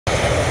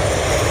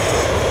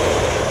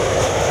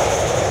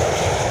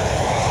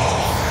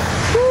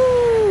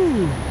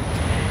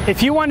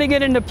If you want to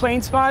get into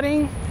plane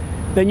spotting,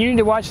 then you need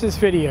to watch this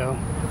video.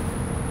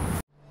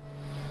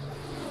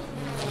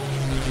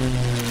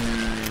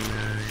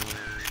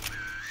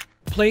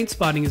 Plane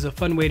spotting is a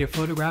fun way to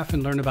photograph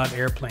and learn about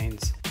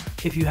airplanes.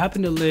 If you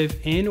happen to live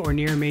in or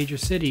near a major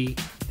city,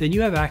 then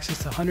you have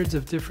access to hundreds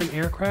of different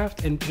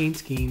aircraft and paint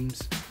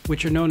schemes,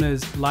 which are known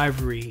as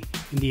livery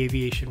in the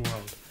aviation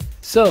world.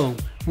 So,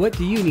 what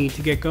do you need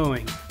to get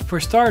going? For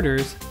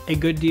starters, a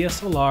good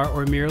DSLR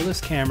or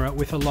mirrorless camera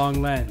with a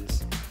long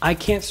lens. I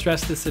can't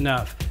stress this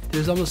enough,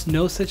 there's almost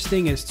no such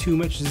thing as too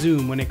much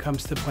zoom when it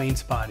comes to plane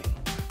spotting.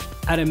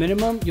 At a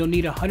minimum, you'll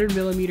need a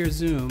 100mm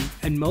zoom,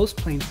 and most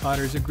plane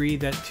spotters agree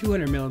that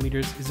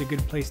 200mm is a good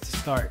place to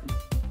start.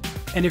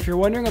 And if you're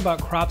wondering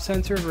about crop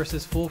sensor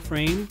versus full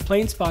frame,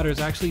 plane spotters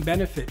actually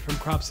benefit from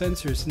crop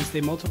sensors since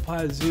they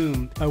multiply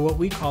zoom by what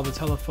we call the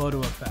telephoto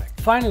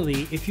effect.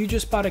 Finally, if you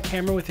just bought a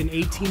camera with an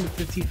 18 to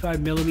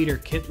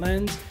 55mm kit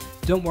lens,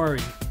 don't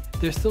worry,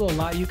 there's still a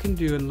lot you can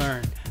do and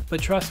learn,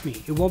 but trust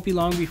me, it won't be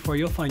long before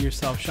you'll find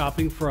yourself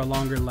shopping for a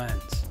longer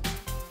lens.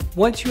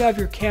 Once you have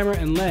your camera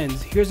and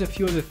lens, here's a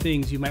few other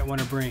things you might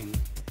want to bring.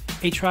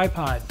 A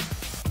tripod,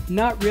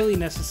 not really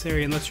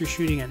necessary unless you're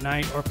shooting at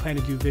night or plan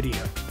to do video.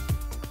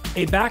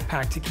 A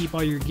backpack to keep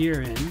all your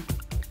gear in.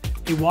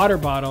 A water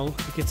bottle,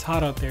 it gets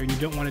hot out there and you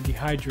don't want to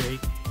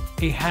dehydrate.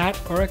 A hat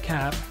or a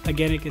cap,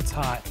 again it gets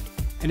hot.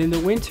 And in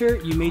the winter,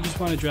 you may just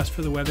want to dress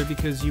for the weather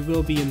because you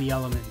will be in the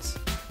elements.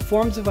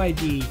 Forms of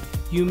ID,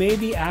 you may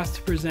be asked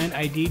to present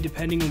ID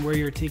depending on where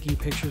you're taking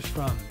pictures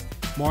from.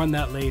 More on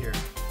that later.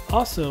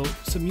 Also,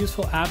 some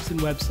useful apps and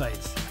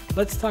websites.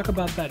 Let's talk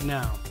about that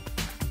now.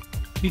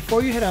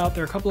 Before you head out,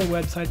 there are a couple of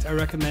websites I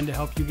recommend to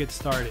help you get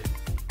started.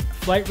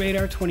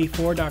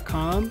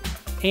 FlightRadar24.com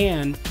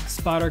and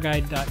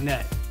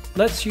SpotterGuide.net.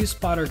 Let's use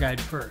SpotterGuide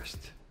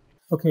first.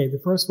 Okay, the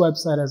first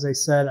website, as I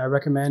said, I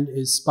recommend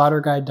is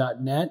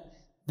SpotterGuide.net.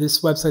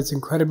 This website's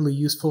incredibly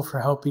useful for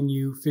helping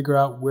you figure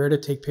out where to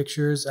take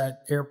pictures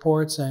at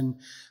airports and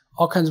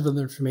all kinds of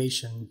other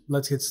information.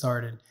 Let's get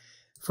started.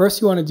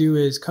 First you want to do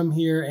is come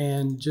here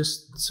and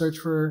just search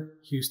for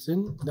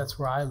Houston. That's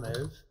where I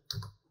live.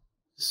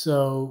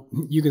 So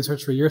you can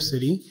search for your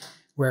city,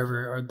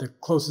 wherever, or the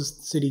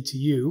closest city to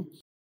you.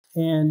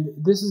 And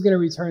this is going to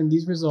return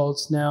these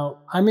results.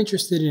 Now, I'm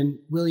interested in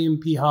William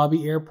P.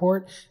 Hobby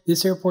Airport.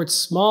 This airport's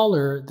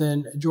smaller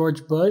than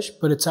George Bush,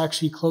 but it's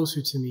actually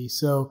closer to me.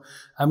 So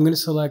I'm going to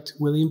select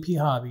William P.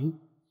 Hobby.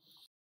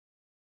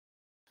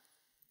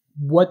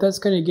 What that's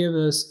going to give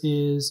us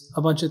is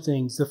a bunch of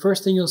things. The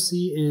first thing you'll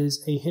see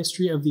is a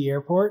history of the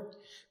airport.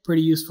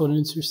 Pretty useful and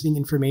interesting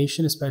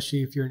information,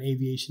 especially if you're an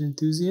aviation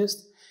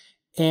enthusiast.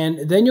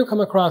 And then you'll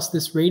come across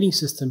this rating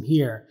system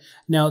here.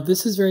 Now,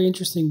 this is very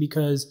interesting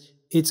because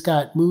it's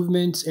got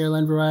movements,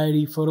 airline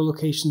variety, photo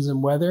locations,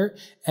 and weather,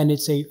 and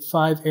it's a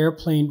 5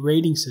 airplane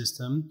rating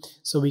system.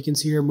 So we can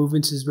see here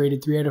movements is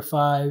rated 3 out of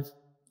 5,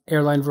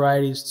 airline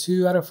variety is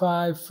 2 out of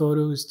 5,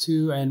 photo is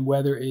 2, and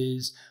weather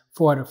is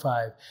 4 out of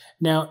 5.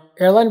 Now,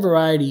 airline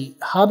variety,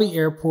 Hobby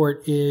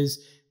Airport is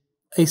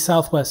a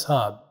Southwest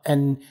hub,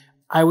 and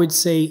I would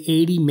say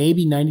 80,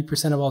 maybe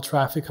 90% of all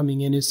traffic coming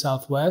in is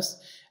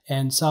Southwest,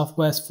 and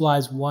Southwest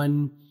flies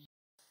one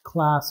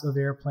class of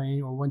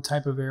airplane or one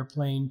type of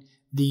airplane,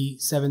 the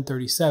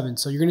 737.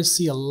 So you're going to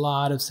see a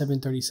lot of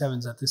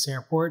 737s at this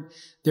airport.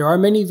 There are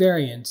many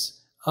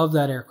variants of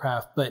that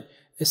aircraft, but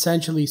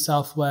essentially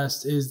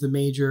Southwest is the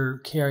major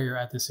carrier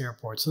at this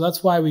airport. So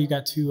that's why we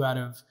got 2 out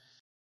of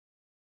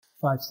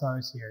 5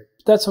 stars here.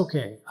 That's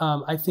okay.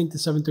 I think the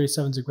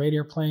 737 is a great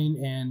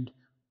airplane, and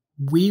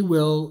we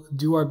will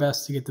do our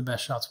best to get the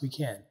best shots we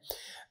can.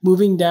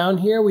 Moving down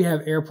here, we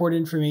have airport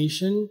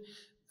information,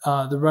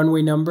 the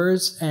runway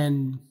numbers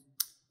and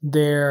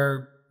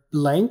their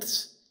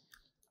lengths,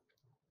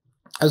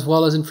 as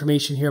well as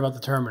information here about the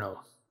terminal.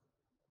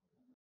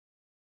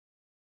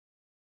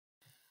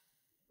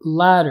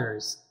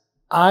 Ladders.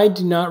 I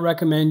do not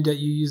recommend that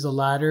you use a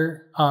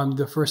ladder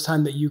the first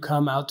time that you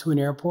come out to an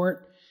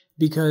airport,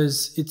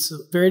 because it's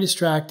very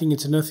distracting.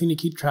 It's another thing to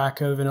keep track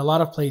of, and a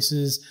lot of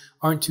places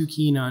aren't too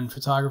keen on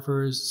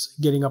photographers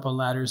getting up on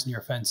ladders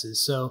near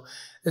fences. So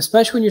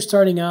especially when you're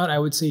starting out, I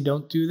would say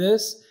don't do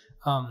this.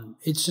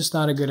 It's just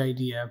not a good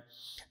idea.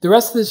 The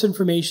rest of this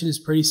information is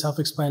pretty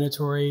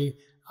self-explanatory.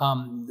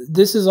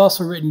 This is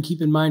also written,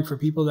 keep in mind, for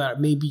people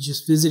that may be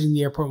just visiting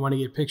the airport and want to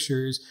get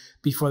pictures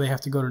before they have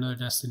to go to another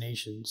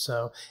destination.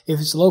 So if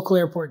it's a local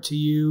airport to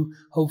you,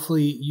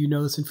 hopefully you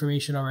know this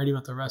information already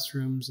about the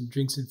restrooms and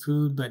drinks and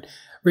food. But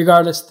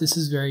regardless, this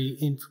is very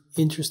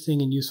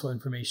interesting and useful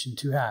information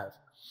to have.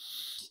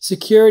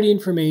 Security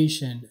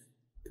information.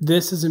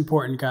 This is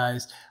important,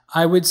 guys.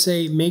 I would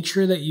say make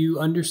sure that you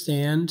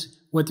understand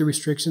what the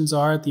restrictions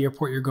are at the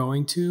airport you're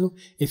going to.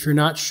 If you're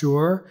not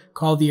sure,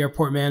 call the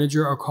airport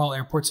manager or call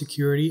airport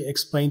security.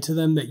 Explain to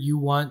them that you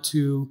want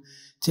to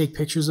take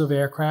pictures of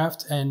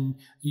aircraft, and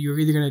you're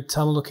either going to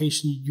tell them a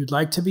location you'd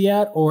like to be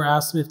at or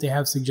ask them if they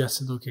have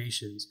suggested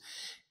locations.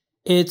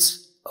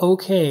 It's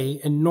okay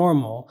and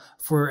normal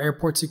for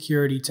airport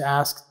security to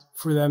ask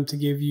for them to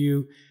give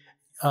you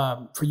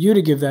for you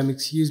to give them,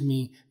 excuse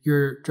me,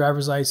 your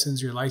driver's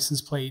license, your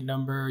license plate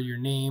number, your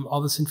name,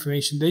 all this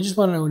information. They just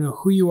want to know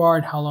who you are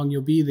and how long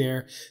you'll be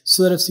there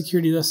so that if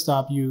security does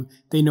stop you,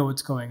 they know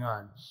what's going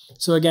on.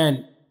 So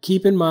again,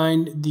 keep in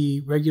mind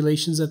the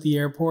regulations at the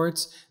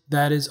airports.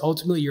 That is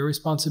ultimately your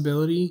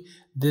responsibility.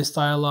 This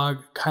dialogue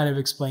kind of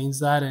explains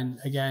that. And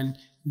again,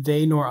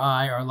 they nor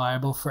I are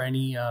liable for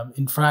any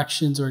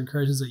infractions or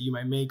incursions that you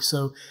might make.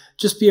 So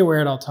just be aware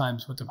at all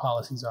times what the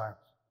policies are.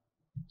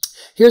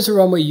 Here's the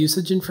runway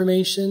usage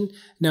information.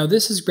 Now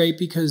this is great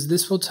because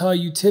this will tell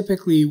you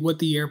typically what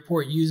the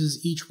airport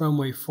uses each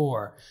runway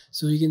for.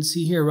 So you can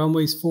see here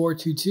runways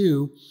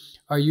 422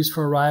 are used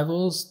for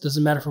arrivals,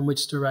 doesn't matter from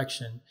which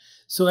direction.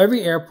 So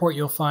every airport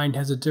you'll find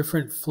has a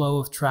different flow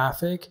of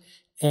traffic,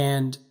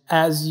 and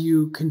as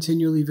you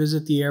continually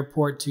visit the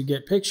airport to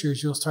get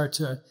pictures, you'll start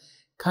to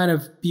kind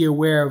of be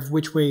aware of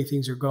which way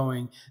things are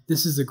going.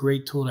 This is a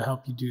great tool to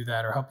help you do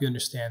that or help you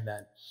understand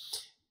that.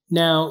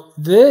 Now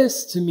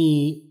this to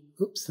me,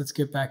 oops, let's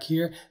get back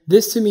here.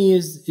 This to me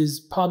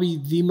is probably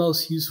the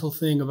most useful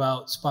thing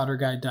about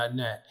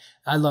spotterguide.net.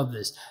 I love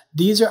this.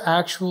 These are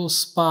actual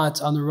spots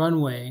on the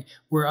runway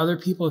where other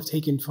people have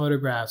taken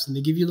photographs, and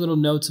they give you little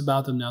notes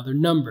about them. Now they're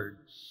numbered.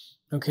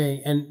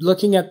 Okay, and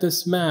looking at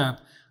this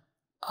map,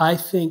 I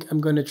think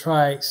I'm going to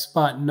try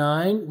spot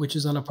 9, which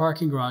is on a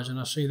parking garage, and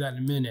I'll show you that in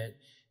a minute,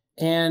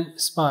 and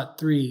spot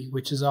 3,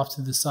 which is off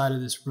to the side of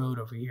this road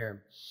over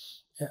here.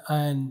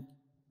 And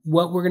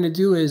what we're going to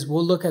do is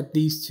we'll look at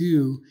these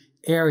two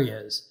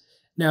areas.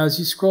 Now, as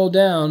you scroll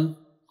down,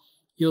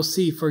 you'll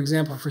see, for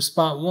example, for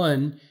spot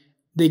 1,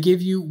 they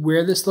give you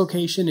where this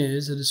location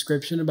is, a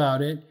description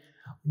about it,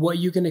 what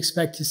you can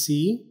expect to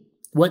see,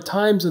 what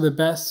times are the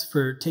best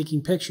for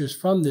taking pictures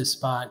from this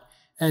spot,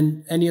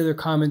 and any other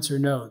comments or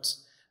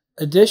notes.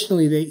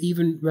 Additionally, they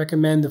even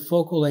recommend the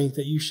focal length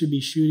that you should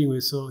be shooting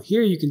with. So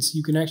here you can see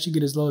you can actually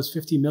get as low as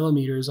 50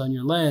 millimeters on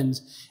your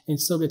lens and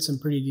still get some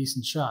pretty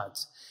decent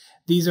shots.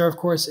 These are, of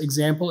course,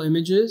 example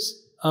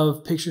images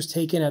of pictures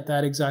taken at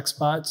that exact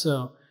spot.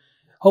 So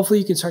hopefully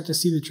you can start to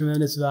see the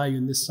tremendous value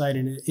in this site,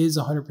 and it is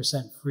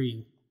 100%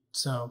 free.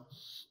 So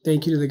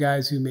thank you to the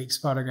guys who make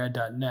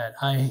spotterguide.net.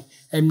 I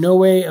am no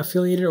way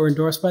affiliated or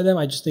endorsed by them.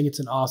 I just think it's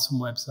an awesome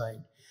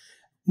website.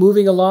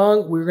 Moving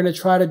along, we're going to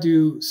try to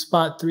do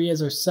spot 3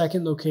 as our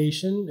second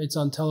location. It's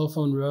on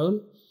Telephone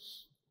Road.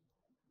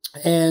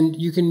 And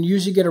you can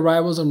usually get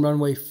arrivals on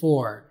runway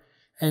 4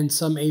 and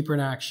some apron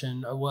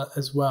action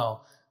as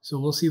well. So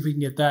we'll see if we can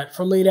get that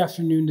from late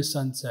afternoon to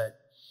sunset.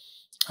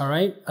 All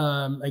right.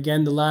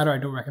 Again, the latter, I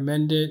don't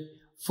recommend it.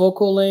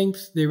 Focal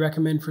length, they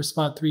recommend for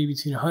spot 3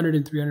 between 100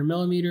 and 300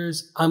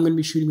 millimeters. I'm going to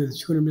be shooting with a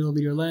 200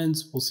 millimeter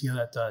lens. We'll see how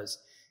that does.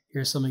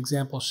 Here's some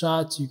example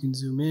shots. You can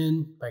zoom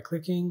in by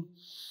clicking.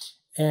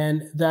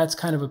 And that's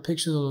kind of a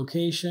picture of the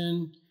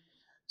location.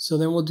 So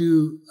then we'll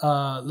do,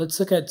 let's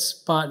look at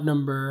spot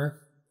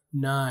number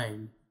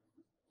 9.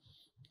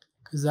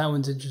 Because that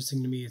one's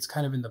interesting to me. It's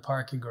kind of in the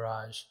parking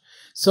garage.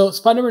 So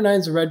spot number 9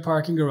 is a red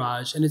parking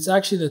garage, and it's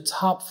actually the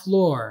top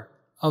floor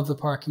of the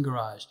parking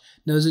garage.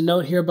 Now there's a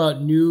note here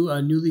about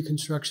newly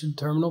constructed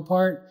terminal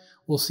part.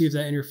 We'll see if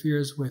that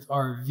interferes with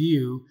our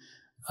view.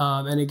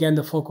 And again,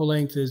 the focal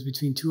length is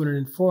between 200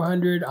 and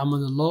 400. I'm on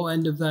the low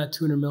end of that,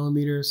 200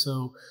 millimeters.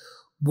 So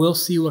we'll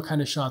see what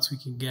kind of shots we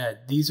can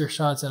get. These are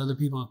shots that other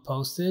people have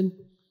posted.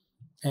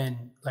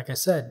 And like I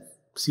said,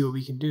 see what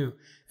we can do.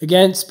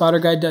 Again,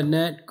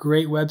 spotterguide.net,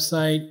 great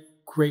website,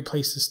 great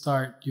place to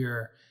start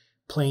your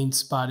plane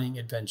spotting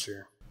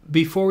adventure.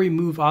 Before we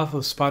move off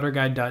of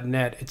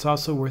spotterguide.net, it's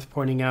also worth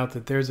pointing out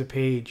that there's a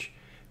page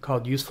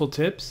called Useful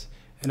Tips,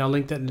 and I'll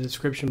link that in the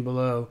description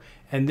below.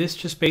 And this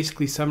just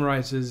basically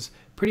summarizes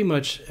pretty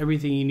much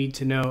everything you need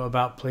to know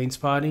about plane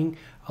spotting,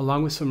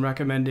 along with some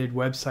recommended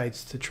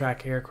websites to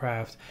track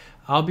aircraft.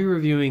 I'll be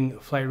reviewing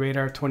Flight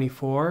Radar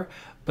 24,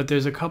 but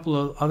there's a couple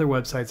of other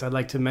websites I'd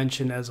like to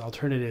mention as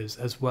alternatives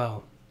as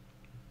well.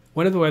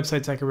 One of the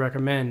websites I can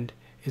recommend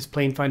is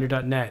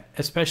planefinder.net,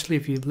 especially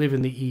if you live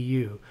in the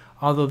EU,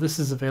 although this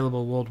is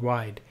available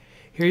worldwide.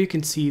 Here you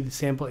can see the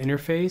sample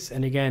interface,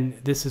 and again,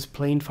 this is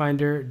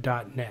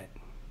planefinder.net.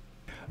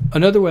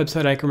 Another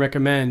website I can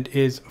recommend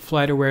is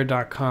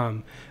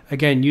flightaware.com.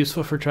 Again,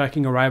 useful for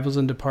tracking arrivals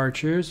and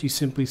departures. You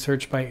simply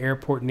search by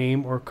airport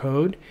name or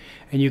code,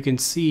 and you can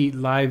see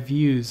live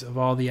views of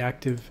all the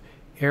active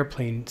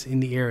airplanes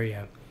in the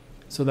area.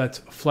 So that's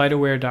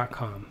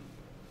flightaware.com.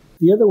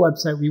 The other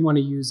website we want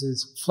to use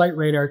is Flight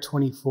Radar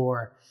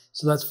 24.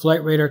 So that's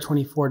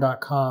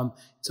flightradar24.com.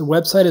 It's a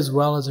website as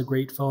well as a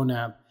great phone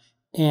app.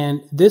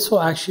 And this will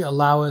actually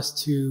allow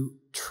us to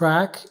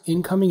track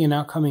incoming and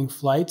outgoing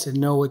flights and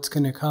know what's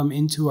going to come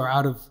into or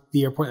out of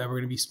the airport that we're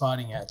going to be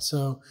spotting at.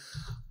 So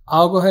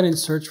I'll go ahead and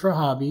search for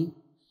hobby.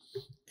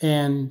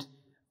 And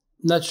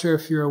I'm not sure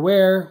if you're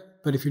aware,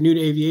 but if you're new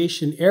to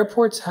aviation,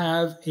 airports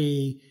have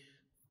a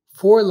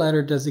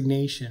 4-letter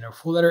designation or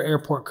 4-letter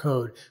airport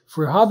code.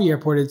 For a hobby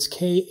airport, it's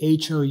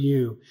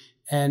KHOU.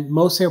 And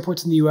most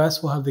airports in the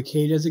US will have the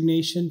K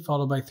designation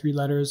followed by 3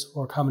 letters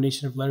or a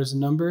combination of letters and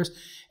numbers.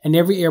 And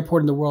every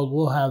airport in the world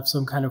will have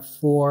some kind of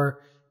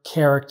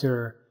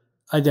 4-character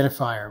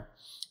identifier.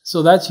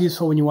 So that's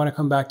useful when you want to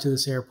come back to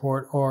this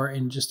airport or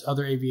in just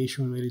other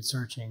aviation related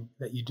searching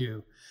that you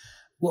do.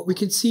 What we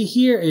can see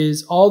here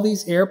is all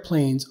these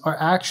airplanes are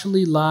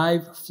actually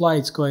live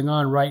flights going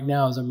on right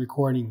now as I'm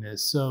recording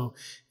this. So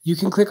you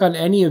can click on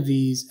any of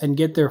these and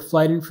get their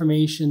flight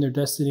information, their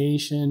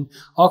destination,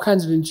 all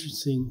kinds of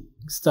interesting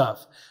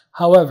stuff.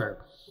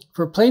 However,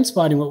 for plane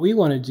spotting, what we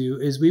want to do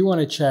is we want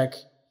to check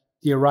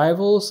the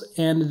arrivals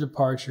and the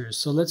departures.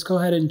 So let's go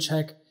ahead and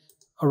check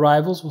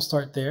arrivals. We'll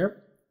start there.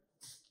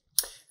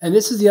 And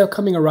this is the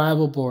upcoming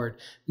arrival board.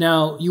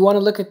 Now, you want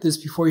to look at this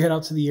before you head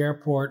out to the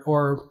airport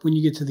or when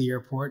you get to the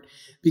airport,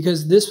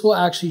 because this will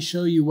actually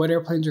show you what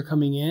airplanes are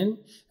coming in,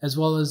 as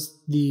well as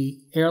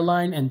the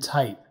airline and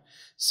type.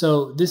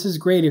 So this is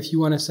great if you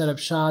want to set up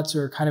shots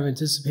or kind of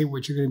anticipate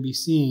what you're going to be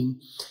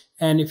seeing.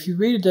 And if you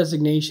read a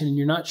designation and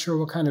you're not sure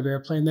what kind of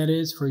airplane that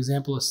is, for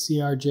example, a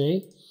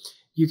CRJ,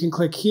 you can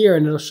click here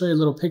and it'll show you a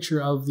little picture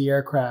of the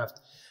aircraft.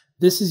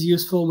 This is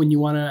useful when you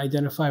want to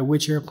identify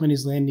which airplane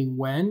is landing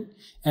when.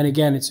 And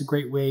again, it's a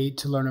great way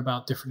to learn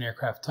about different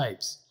aircraft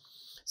types.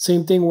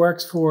 Same thing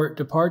works for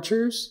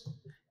departures.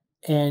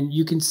 And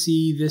you can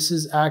see this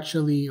is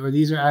actually, or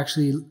these are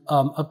actually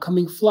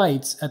upcoming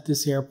flights at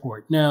this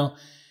airport. Now,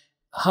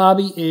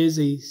 Hobby is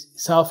a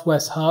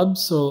Southwest hub,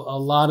 so a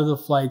lot of the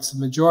flights, the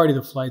majority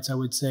of the flights, I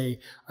would say,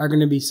 are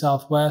going to be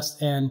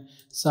Southwest. And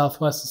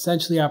Southwest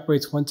essentially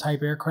operates one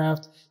type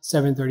aircraft,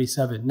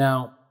 737.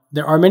 Now,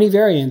 there are many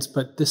variants,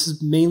 but this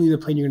is mainly the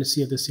plane you're going to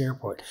see at this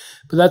airport.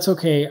 But that's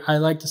okay. I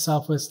like the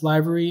Southwest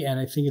livery, and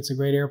I think it's a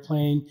great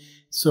airplane.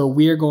 So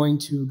we are going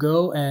to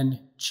go and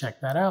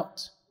check that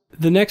out.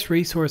 The next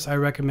resource I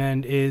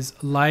recommend is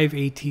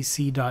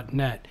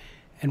liveatc.net.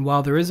 And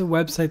while there is a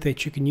website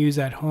that you can use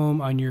at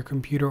home on your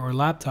computer or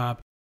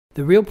laptop,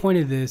 the real point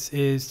of this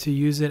is to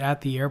use it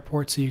at the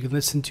airport so you can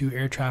listen to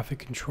air traffic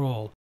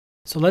control.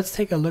 So let's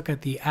take a look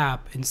at the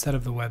app instead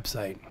of the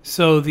website.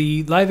 So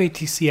the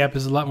liveatc app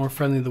is a lot more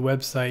friendly than the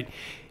website.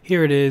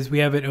 Here it is. We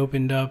have it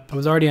opened up. I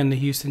was already on the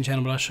Houston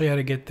channel, but I'll show you how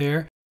to get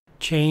there.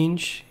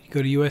 Change, you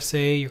go to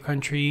USA, your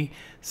country,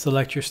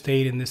 select your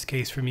state. In this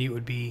case for me it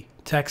would be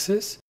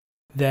Texas.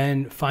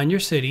 Then find your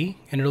city,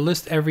 and it'll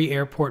list every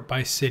airport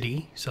by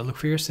city. So look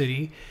for your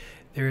city.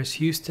 There's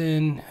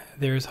Houston,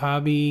 there's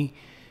Hobby,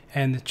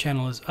 and the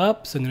channel is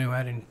up. So I'm going to go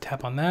ahead and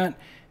tap on that.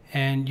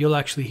 And you'll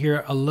actually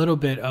hear a little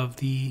bit of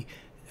the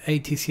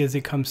ATC as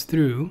it comes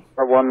through.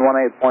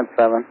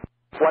 118.7.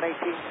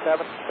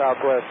 118.7,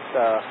 Southwest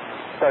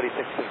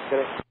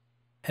 36.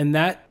 And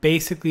that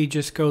basically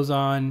just goes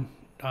on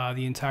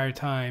the entire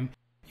time.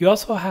 You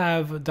also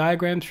have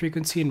diagrams,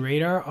 frequency, and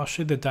radar. I'll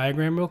show you the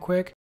diagram real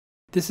quick.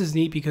 This is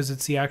neat because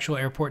it's the actual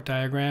airport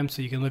diagram,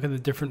 so you can look at the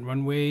different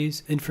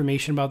runways,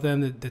 information about them,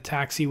 the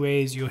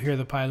taxiways. You'll hear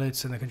the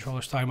pilots and the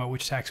controllers talking about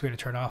which taxiway to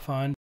turn off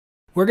on.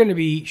 We're going to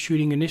be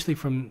shooting initially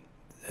from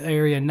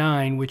Area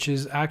 9, which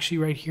is actually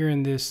right here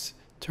in this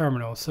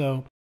terminal.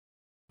 So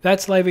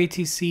that's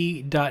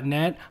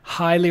liveatc.net.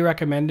 Highly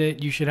recommend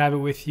it. You should have it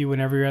with you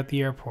whenever you're at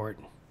the airport.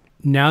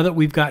 Now that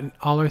we've gotten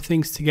all our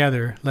things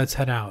together, let's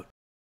head out.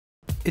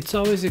 It's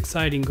always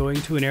exciting going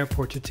to an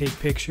airport to take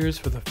pictures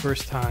for the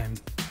first time.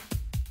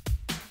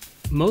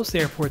 Most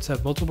airports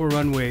have multiple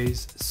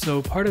runways,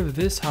 so part of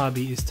this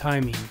hobby is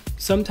timing.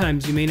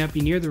 Sometimes you may not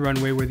be near the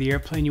runway where the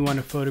airplane you want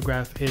to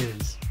photograph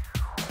is.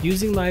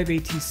 Using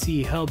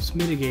liveatc helps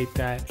mitigate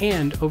that,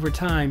 and over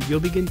time you'll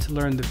begin to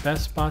learn the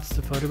best spots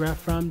to photograph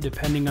from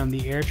depending on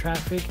the air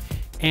traffic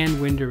and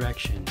wind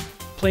direction.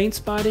 Plane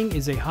spotting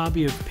is a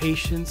hobby of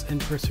patience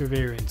and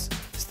perseverance.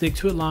 Stick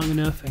to it long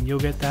enough and you'll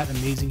get that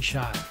amazing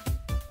shot.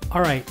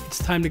 Alright, it's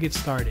time to get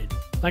started.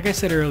 Like I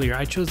said earlier,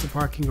 I chose the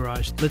parking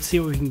garage. Let's see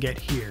what we can get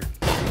here.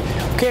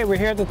 Okay, we're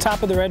here at the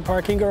top of the red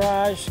parking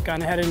garage.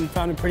 Gone ahead and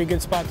found a pretty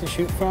good spot to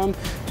shoot from.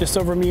 Just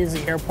over me is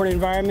the airport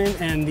environment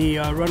and the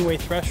runway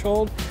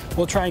threshold.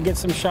 We'll try and get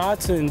some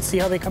shots and see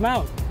how they come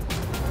out.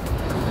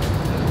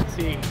 Let's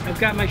see, I've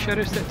got my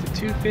shutter set to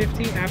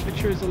 250,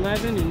 aperture is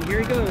 11, and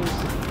here he goes.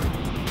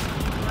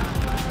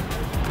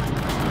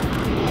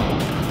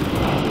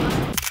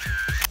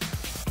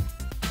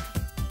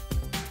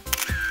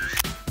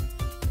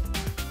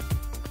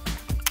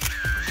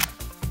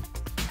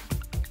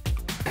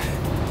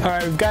 All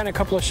right, we've gotten a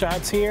couple of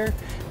shots here,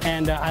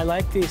 and I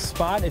like the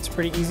spot. It's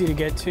pretty easy to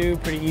get to,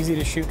 pretty easy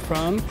to shoot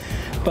from.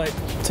 But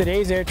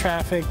today's air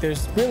traffic,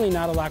 there's really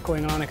not a lot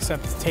going on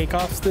except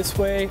takeoffs this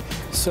way.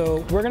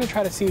 So we're gonna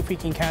try to see if we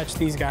can catch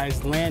these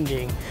guys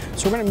landing.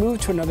 So we're gonna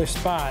move to another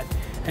spot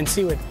and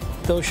see what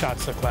those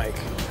shots look like.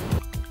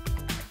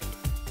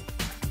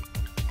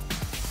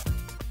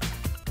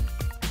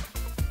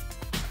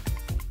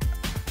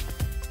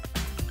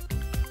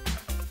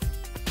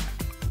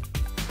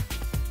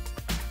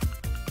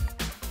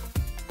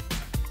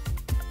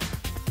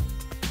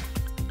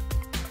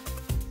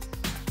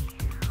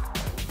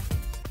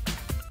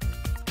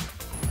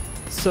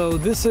 So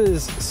this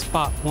is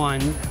spot one,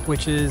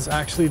 which is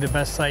actually the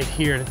best site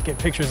here to get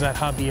pictures at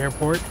Hobby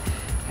Airport.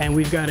 And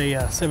we've got a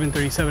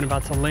 737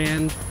 about to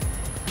land.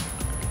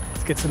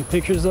 Let's get some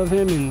pictures of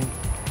him and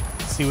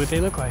see what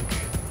they look like.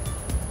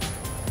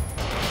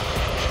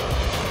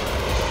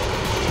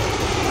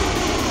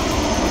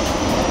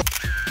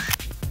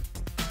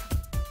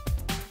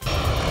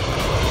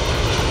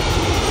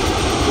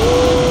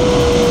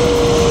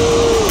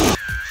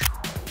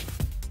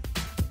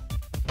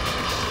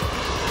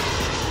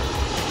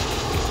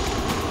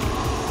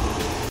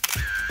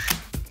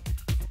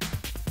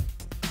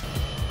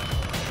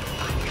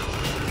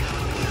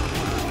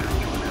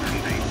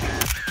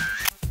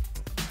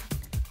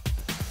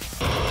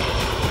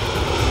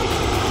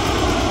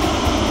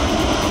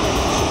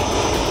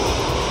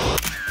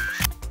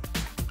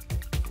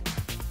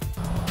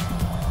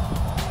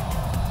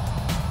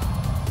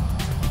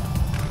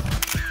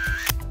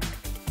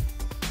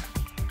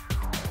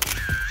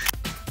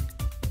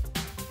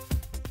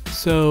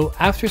 So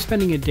after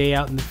spending a day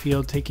out in the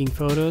field taking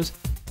photos,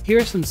 here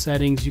are some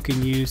settings you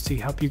can use to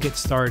help you get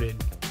started.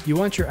 You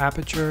want your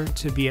aperture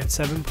to be at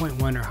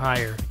 7.1 or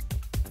higher.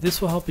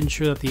 This will help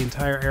ensure that the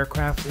entire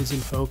aircraft is in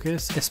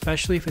focus,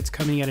 especially if it's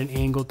coming at an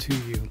angle to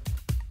you.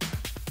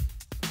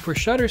 For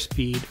shutter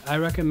speed, I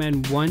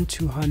recommend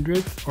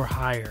 1/200th or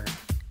higher.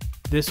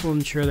 This will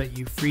ensure that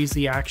you freeze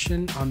the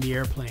action on the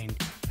airplane.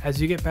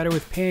 As you get better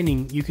with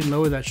panning, you can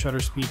lower that shutter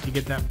speed to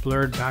get that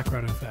blurred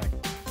background effect,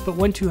 but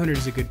 1/200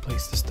 is a good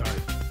place to start.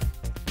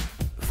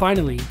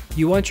 Finally,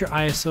 you want your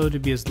ISO to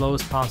be as low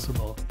as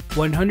possible.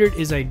 100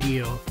 is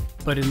ideal,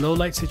 but in low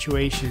light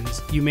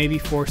situations, you may be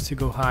forced to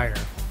go higher.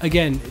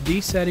 Again,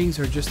 these settings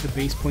are just the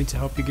base point to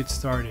help you get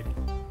started.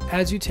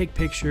 As you take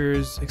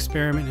pictures,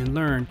 experiment, and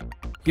learn,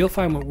 you'll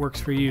find what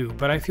works for you,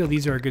 but I feel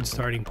these are a good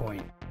starting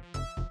point.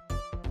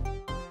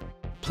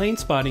 Plane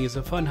spotting is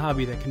a fun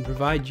hobby that can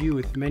provide you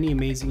with many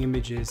amazing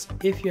images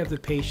if you have the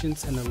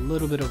patience and a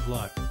little bit of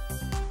luck.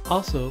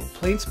 Also,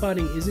 plane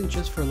spotting isn't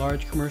just for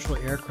large commercial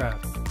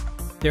aircraft.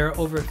 There are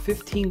over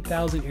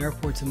 15,000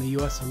 airports in the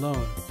US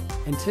alone,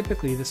 and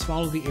typically the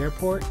smaller the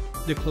airport,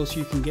 the closer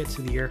you can get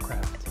to the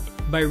aircraft.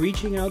 By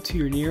reaching out to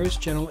your nearest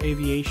general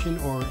aviation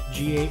or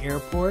GA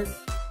airport,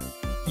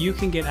 you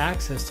can get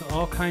access to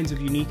all kinds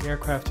of unique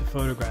aircraft to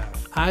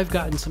photograph. I've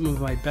gotten some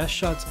of my best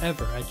shots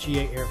ever at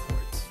GA airports.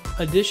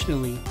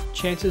 Additionally,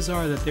 chances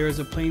are that there is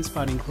a plane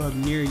spotting club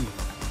near you.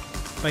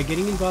 By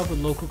getting involved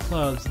with local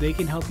clubs, they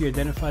can help you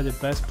identify the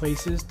best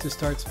places to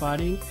start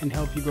spotting and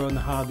help you grow in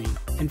the hobby.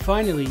 And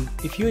finally,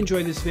 if you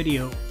enjoyed this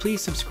video,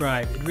 please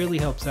subscribe, it really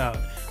helps out.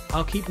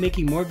 I'll keep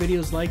making more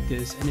videos like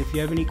this, and if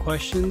you have any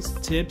questions,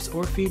 tips,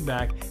 or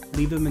feedback,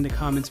 leave them in the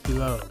comments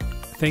below.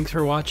 Thanks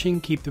for watching,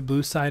 keep the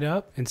blue side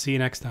up, and see you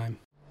next time.